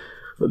 So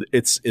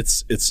it's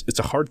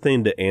a hard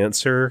thing to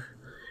answer.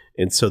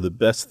 And so the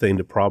best thing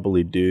to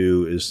probably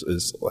do is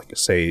like I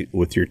say,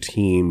 with your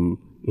team,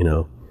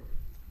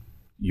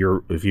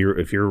 if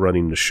you're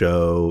running the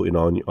show,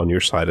 on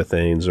your side of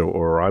things,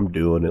 or I'm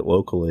doing it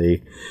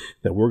locally,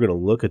 then we're going to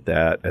look at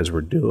that as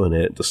we're doing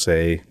it to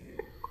say,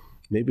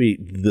 maybe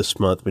this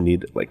month we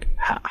need,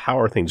 how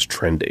are things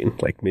trending?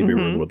 Like maybe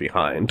we're a little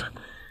behind.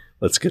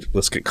 Let's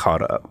get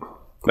caught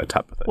up. that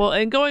type of thing. Well,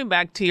 and going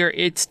back to your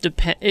it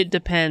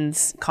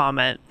depends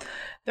comment,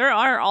 there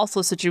are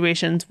also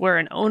situations where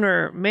an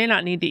owner may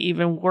not need to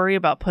even worry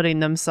about putting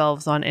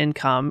themselves on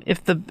income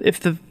if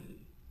the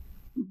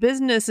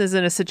business is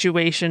in a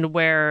situation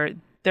where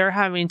they're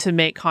having to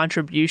make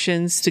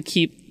contributions to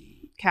keep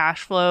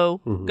cash flow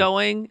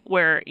going,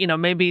 where, you know,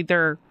 maybe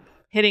they're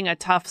hitting a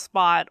tough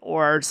spot,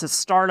 or it's a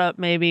startup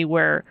maybe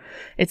where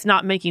it's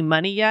not making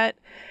money yet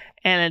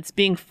and it's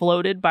being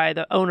floated by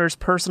the owner's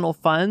personal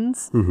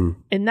funds.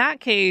 In that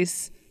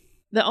case,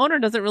 the owner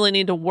doesn't really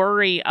need to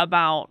worry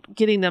about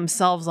getting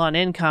themselves on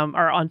income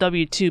or on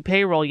W-2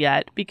 payroll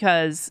yet,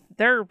 because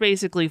they're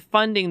basically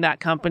funding that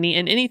company,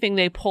 and anything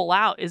they pull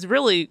out is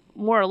really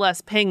more or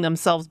less paying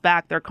themselves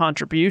back their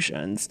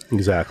contributions.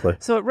 Exactly.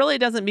 So it really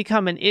doesn't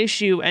become an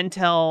issue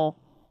until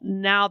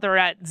now they're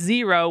at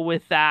zero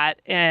with that,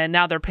 and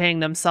now they're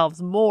paying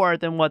themselves more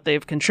than what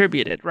they've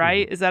contributed,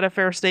 right? Is that a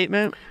fair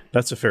statement?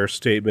 That's a fair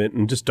statement,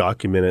 and just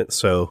document it.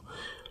 So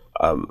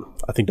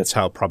I think that's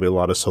how probably a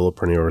lot of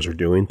solopreneurs are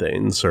doing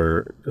things,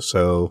 or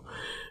so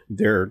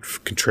they're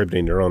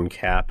contributing their own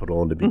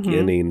capital in the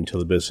beginning until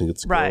the business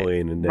gets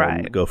going, and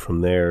then go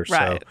from there.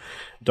 So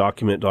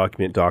document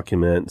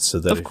so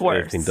that if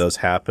anything does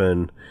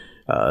happen,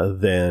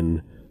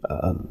 then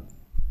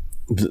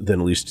at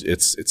least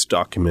it's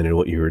documented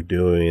what you were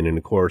doing. And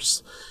of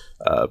course,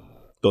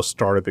 those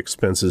startup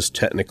expenses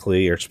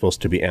technically are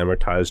supposed to be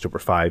amortized over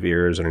 5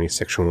 years underneath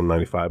Section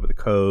 195 of the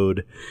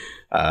code.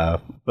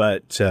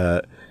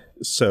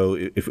 So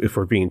if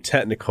we're being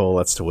technical,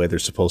 that's the way they're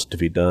supposed to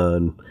be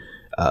done.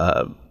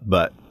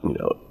 But, you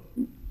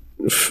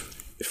know,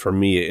 for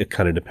me, it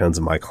kind of depends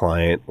on my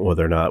client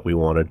whether or not we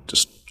want to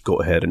just go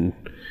ahead and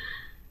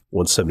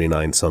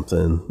 179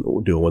 something,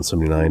 do a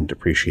 179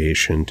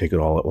 depreciation, take it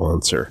all at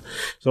once, or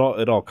so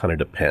it all kind of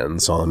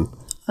depends on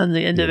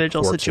the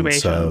individual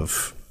situation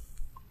of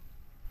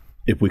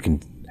if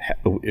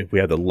we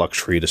have the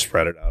luxury to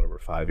spread it out over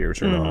 5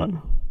 years or not,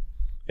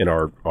 in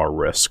our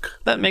risk.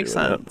 That makes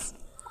sense.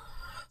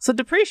 So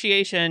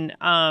depreciation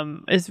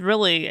is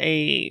really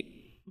a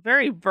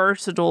very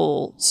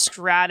versatile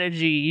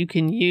strategy you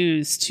can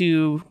use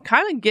to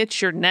kind of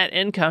get your net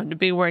income to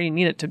be where you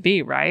need it to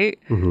be, right?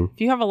 If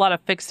you have a lot of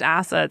fixed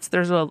assets,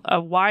 there's a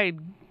wide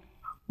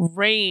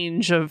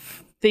range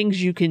of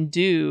things you can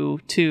do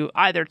to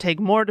either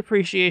take more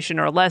depreciation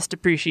or less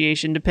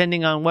depreciation,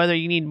 depending on whether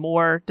you need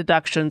more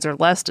deductions or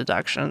less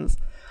deductions.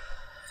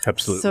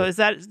 Absolutely.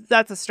 So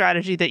that's a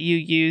strategy that you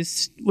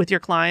use with your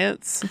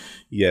clients?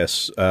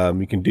 Yes.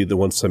 You can do the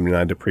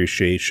 179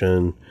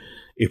 depreciation.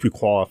 If we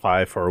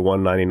qualify for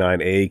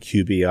 199A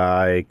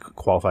QBI,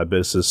 qualified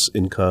business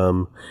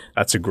income,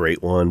 that's a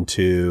great one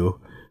too.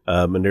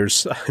 And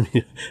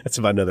that's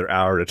about another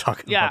hour to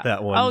talk about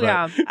that one.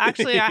 Yeah.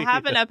 Actually, I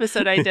have an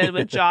episode I did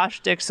with Josh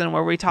Dixon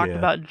where we talked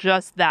about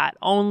just that,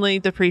 only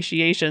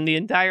depreciation, the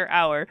entire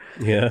hour.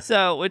 Yeah.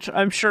 So, which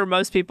I'm sure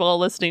most people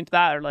listening to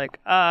that are like,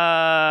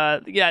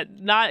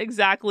 not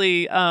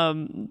exactly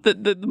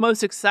the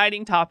most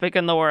exciting topic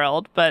in the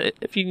world. But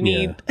if you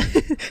need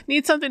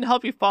need something to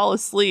help you fall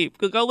asleep,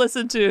 go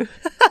listen to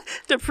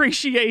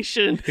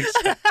depreciation.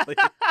 Exactly.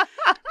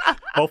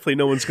 Hopefully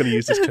no one's going to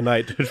use this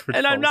tonight.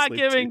 And I'm not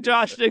giving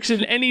Josh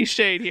Dixon any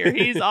shade here.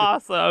 He's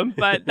awesome.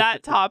 But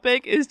that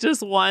topic is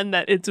just one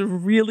that it's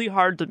really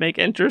hard to make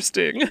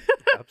interesting.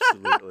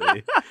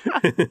 Absolutely.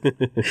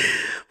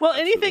 Well,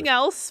 anything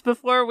else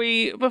before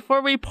we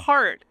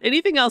part?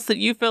 Anything else that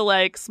you feel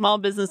like small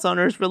business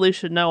owners really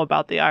should know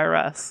about the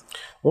IRS?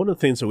 One of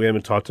the things that we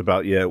haven't talked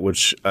about yet,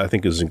 which I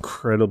think is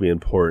incredibly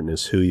important,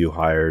 is who you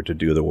hire to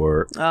do the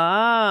work.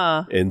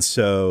 And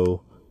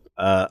so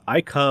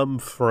I come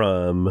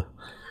from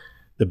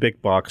the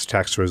big box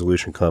tax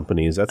resolution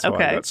companies. That's how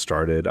I got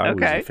started. I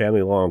was in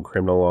family law and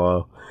criminal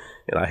law,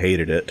 and I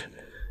hated it.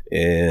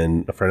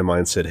 And a friend of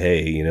mine said,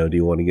 "Hey, do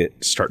you want to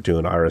start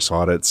doing IRS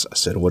audits?" I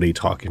said, "What are you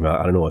talking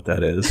about? I don't know what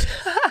that is."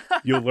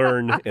 You'll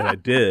learn. And I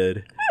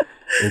did.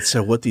 And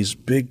so what these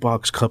big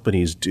box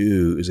companies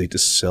do is they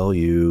just sell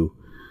you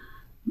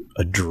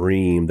a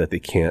dream that they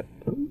can't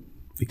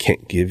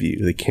give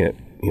you. They can't,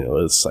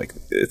 it's like,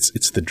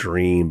 it's the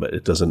dream, but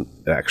it doesn't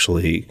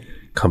actually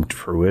come to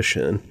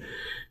fruition.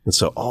 And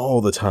so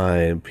all the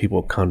time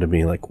people come to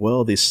me like,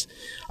 well,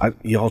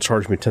 y'all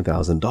charge me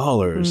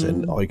 $10,000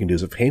 and all you can do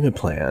is a payment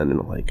plan. And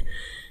I'm like,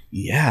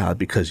 yeah,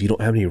 because you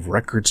don't have any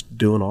records to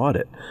do an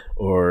audit,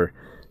 or,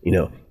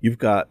 you've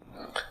got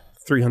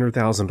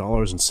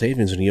 $300,000 in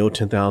savings and you owe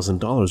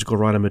 $10,000, go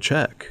write them a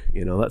check,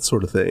 that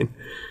sort of thing.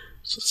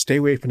 So stay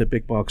away from the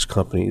big box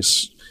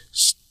companies.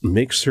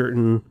 Make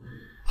certain,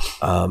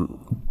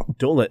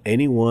 don't let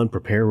anyone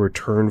prepare a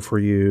return for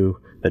you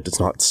that does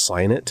not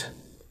sign it.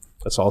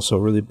 That's also a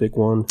really big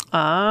one.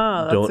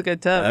 That's a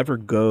good tip.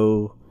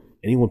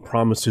 Anyone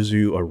promises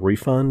you a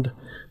refund,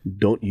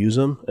 don't use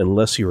them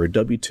unless you're a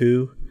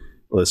W-2,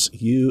 unless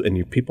you and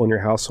your people in your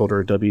household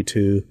are a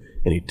W-2,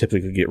 and you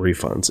typically get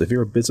refunds. If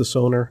you're a business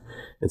owner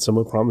and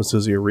someone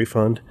promises you a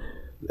refund,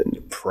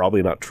 then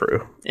probably not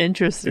true.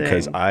 Interesting.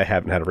 Because I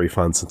haven't had a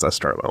refund since I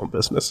started my own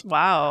business.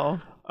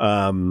 Wow.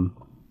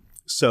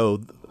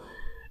 So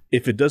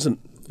if it doesn't,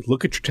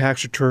 look at your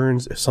tax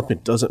returns. If something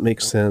doesn't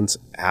make sense,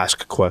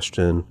 ask a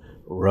question,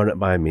 run it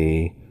by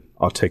me.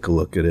 I'll take a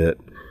look at it.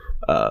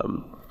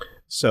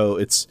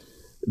 So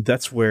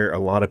that's where a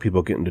lot of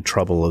people get into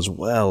trouble as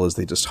well, as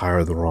they just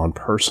hire the wrong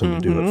person to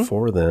do it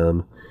for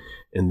them.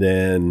 And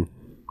then,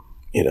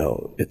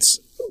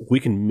 we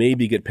can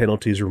maybe get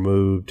penalties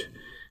removed,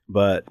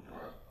 but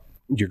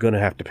you're going to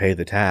have to pay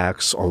the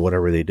tax on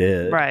whatever they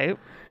did. Right.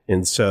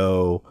 And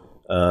so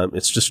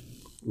it's just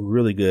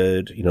really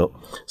good.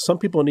 Some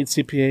people need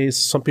CPAs.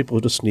 Some people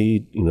just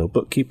need,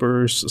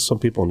 bookkeepers. Some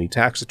people need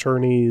tax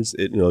attorneys.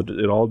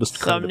 It all just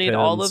some need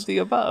all of the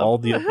above. All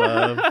the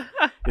above.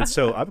 And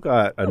so I've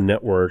got a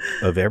network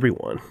of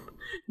everyone.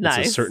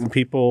 Nice. So certain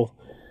people,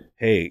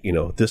 hey,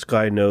 this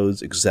guy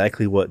knows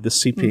exactly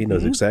this CPA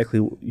knows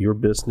exactly your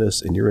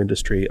business and your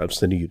industry. I'm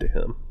sending you to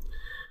him.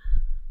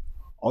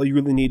 All you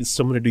really need is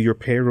someone to do your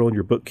payroll and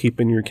your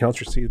bookkeeping, your accounts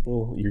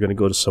receivable. You're going to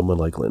go to someone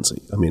like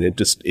Lindsay. I mean,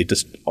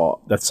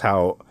 that's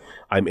how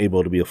I'm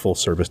able to be a full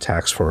service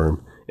tax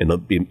firm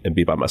and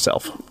be by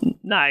myself.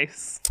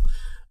 Nice.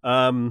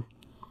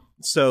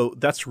 So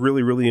that's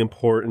really, really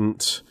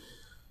important.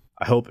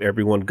 I hope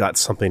everyone got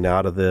something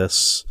out of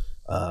this.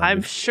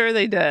 I'm sure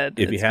they did.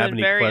 If you have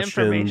any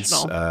questions,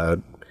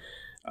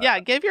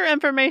 give your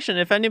information.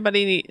 If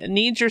anybody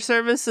needs your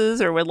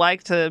services or would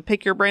like to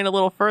pick your brain a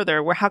little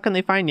further, how can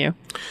they find you?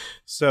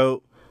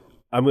 So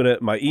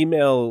my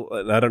email,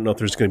 I don't know if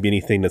there's going to be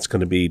anything that's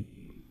going to be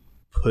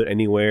put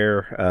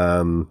anywhere.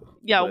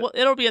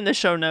 It'll be in the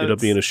show notes. It'll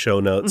be in the show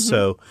notes.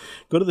 So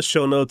go to the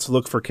show notes,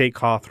 look for Kate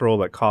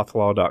Cothrell at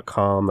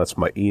cothlaw.com. That's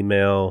my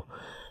email.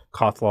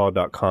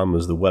 Cothlaw.com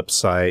is the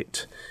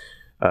website.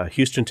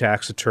 Houston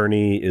Tax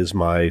Attorney is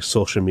my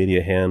social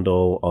media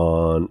handle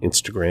on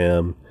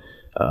Instagram.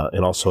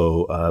 And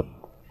also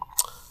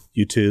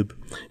YouTube.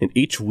 And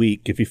each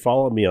week, if you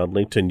follow me on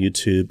LinkedIn,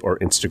 YouTube, or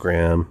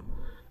Instagram,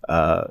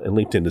 and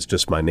LinkedIn is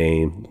just my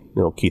name,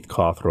 Keith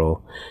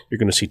Cothrell, you're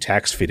going to see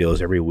tax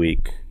videos every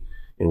week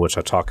in which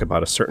I talk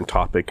about a certain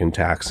topic in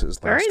taxes.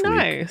 Very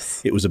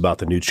nice. It was about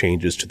the new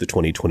changes to the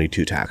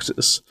 2022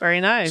 taxes.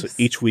 Very nice. So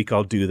each week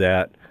I'll do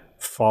that.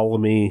 Follow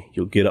me.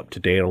 You'll get up to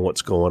date on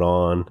what's going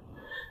on.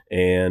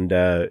 And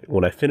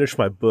when I finish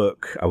my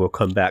book, I will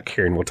come back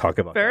here and we'll talk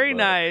about Very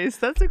nice.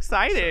 That's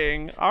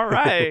exciting. All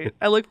right.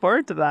 I look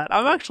forward to that.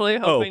 I'm actually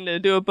hoping to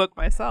do a book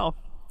myself.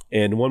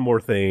 And one more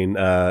thing,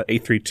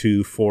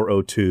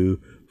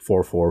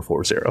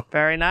 832-402-4440.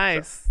 Very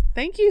nice.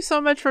 Thank you so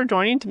much for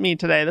joining me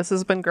today. This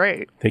has been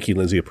great. Thank you,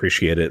 Lindsay.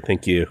 Appreciate it.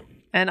 Thank you.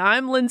 And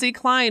I'm Lindsay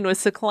Klein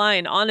with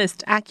Klein,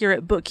 honest,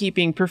 accurate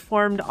bookkeeping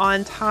performed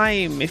on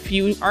time. If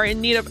you are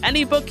in need of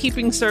any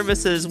bookkeeping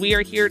services, we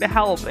are here to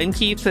help. And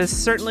Keith has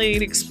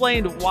certainly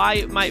explained why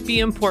it might be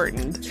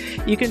important.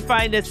 You can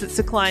find us at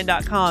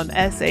sakline.com,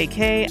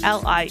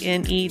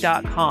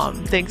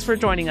 SAKLINE.com. Thanks for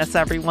joining us,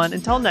 everyone.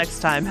 Until next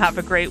time, have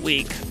a great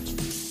week.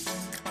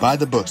 By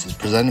the Books is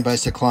presented by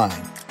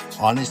Klein,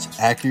 honest,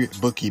 accurate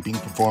bookkeeping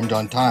performed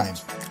on time.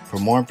 For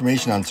more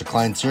information on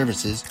Klein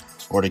services,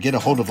 or to get a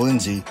hold of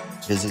Lindsay,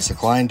 visit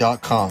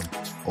sakline.com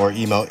or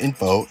email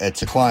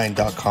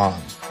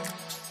info@sakline.com.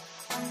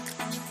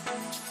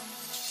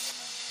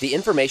 The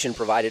information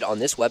provided on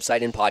this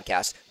website and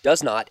podcast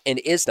does not and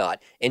is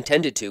not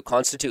intended to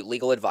constitute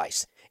legal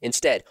advice.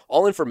 Instead,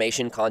 all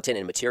information, content,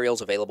 and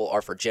materials available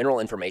are for general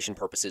information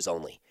purposes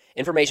only.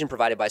 Information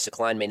provided by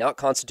Sakline may not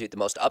constitute the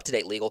most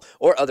up-to-date legal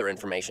or other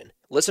information.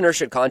 Listeners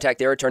should contact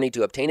their attorney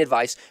to obtain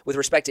advice with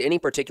respect to any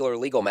particular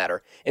legal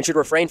matter and should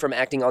refrain from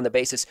acting on the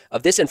basis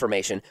of this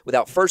information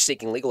without first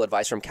seeking legal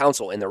advice from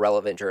counsel in the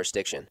relevant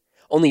jurisdiction.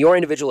 Only your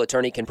individual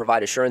attorney can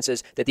provide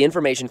assurances that the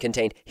information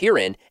contained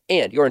herein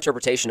and your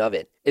interpretation of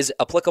it is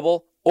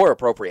applicable or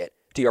appropriate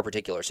to your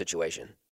particular situation.